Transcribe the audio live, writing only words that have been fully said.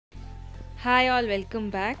Hi all, welcome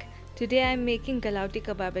back. Today I am making galauti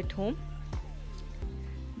kebab at home.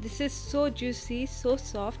 This is so juicy, so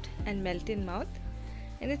soft and melt in mouth,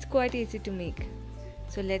 and it's quite easy to make.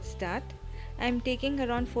 So let's start. I am taking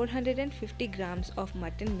around 450 grams of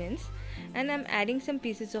mutton mince and I am adding some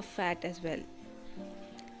pieces of fat as well.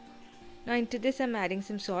 Now into this I am adding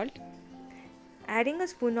some salt, adding a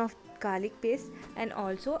spoon of garlic paste and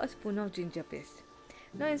also a spoon of ginger paste.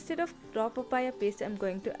 Now instead of raw papaya paste, I'm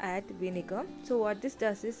going to add vinegar. So what this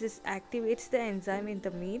does is this activates the enzyme in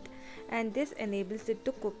the meat and this enables it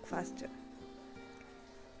to cook faster.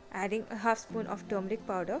 Adding a half spoon of turmeric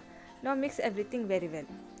powder. Now mix everything very well.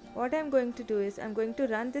 What I'm going to do is I'm going to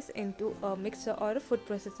run this into a mixer or a food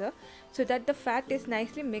processor so that the fat is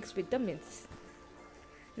nicely mixed with the mince.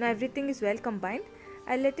 Now everything is well combined.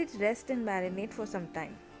 I'll let it rest and marinate for some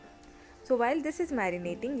time. So while this is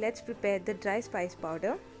marinating, let's prepare the dry spice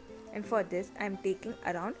powder, and for this I am taking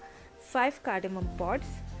around 5 cardamom pods,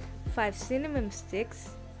 5 cinnamon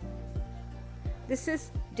sticks, this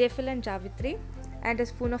is jaffle and javitri, and a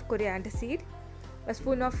spoon of coriander seed, a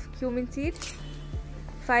spoon of cumin seed,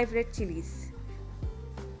 5 red chilies,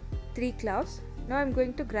 3 cloves. Now I am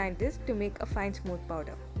going to grind this to make a fine smooth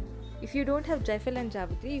powder. If you don't have jaffle and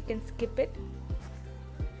javitri, you can skip it.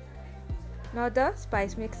 Now the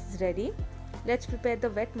spice mix is ready. Let's prepare the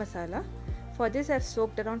wet masala. For this I have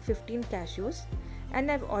soaked around 15 cashews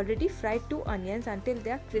and I have already fried 2 onions until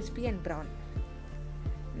they are crispy and brown.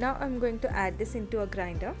 Now I am going to add this into a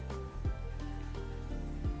grinder.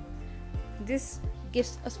 This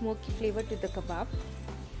gives a smoky flavor to the kebab,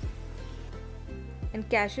 and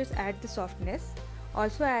cashews add the softness.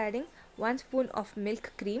 Also adding 1 spoon of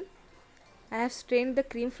milk cream. I have strained the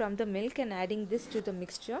cream from the milk and adding this to the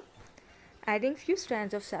mixture. Adding few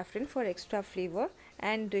strands of saffron for extra flavor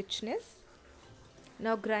and richness.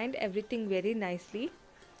 Now grind everything very nicely.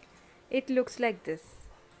 It looks like this.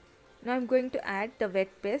 Now I'm going to add the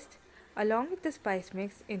wet paste along with the spice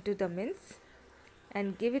mix into the mince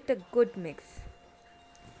and give it a good mix.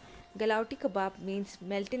 Galauti kebab means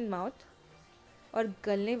melt in mouth or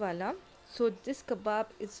galne wala. So this kebab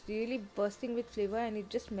is really bursting with flavor and it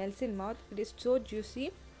just melts in mouth. It is so juicy.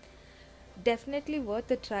 Definitely worth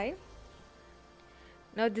a try.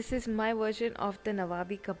 Now this is my version of the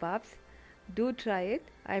Nawabi kebabs. Do try it.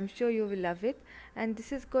 I am sure you will love it, and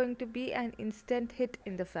this is going to be an instant hit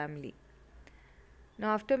in the family.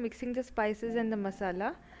 Now after mixing the spices and the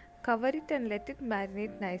masala, cover it and let it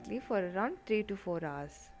marinate nicely for around 3 to 4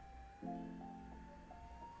 hours.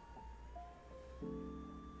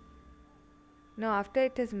 Now after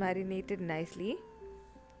it has marinated nicely,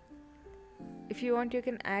 if you want, you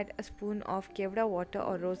can add a spoon of Kewra water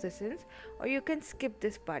or rose essence, or you can skip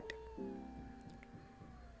this part.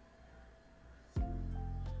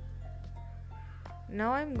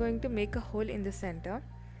 Now I am going to make a hole in the center,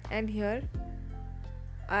 and here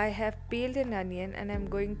I have peeled an onion and I am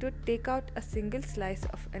going to take out a single slice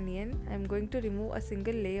of onion. I am going to remove a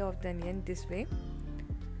single layer of the onion this way,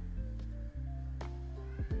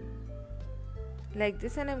 like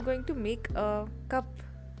this, and I am going to make a cup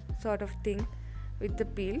sort of thing with the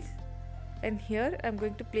peels, and here I am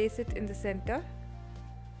going to place it in the center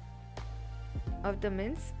of the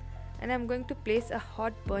mince, and I am going to place a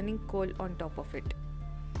hot burning coal on top of it.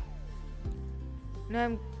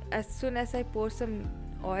 Now as soon as I pour some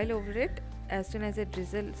oil over it, as soon as I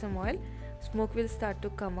drizzle some oil, smoke will start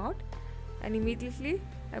to come out, and immediately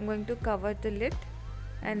I am going to cover the lid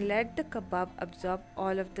and let the kebab absorb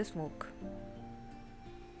all of the smoke.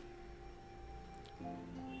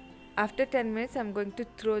 After 10 minutes, I am going to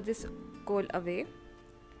throw this coal away,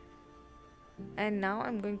 and now I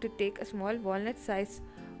am going to take a small walnut size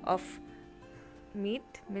of meat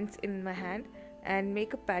mince in my hand and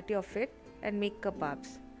make a patty of it and make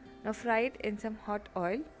kebabs. Now fry it in some hot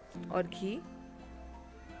oil or ghee.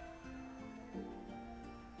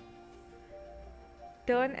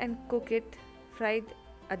 Turn and cook it, fried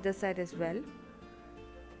other side as well.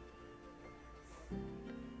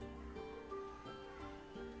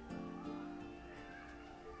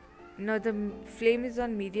 Now the flame is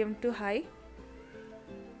on medium to high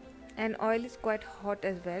and oil is quite hot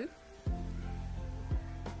as well.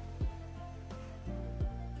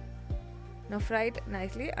 Now fry it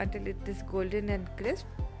nicely until it is golden and crisp.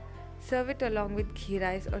 Serve it along with ghee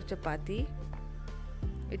rice or chapati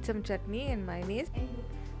with some chutney and mayonnaise.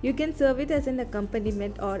 You can serve it as an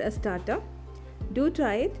accompaniment or a starter. Do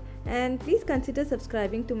try it, and please consider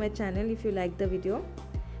subscribing to my channel if you like the video.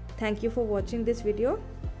 Thank you for watching this video.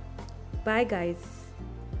 Bye guys.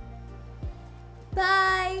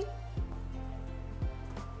 Bye.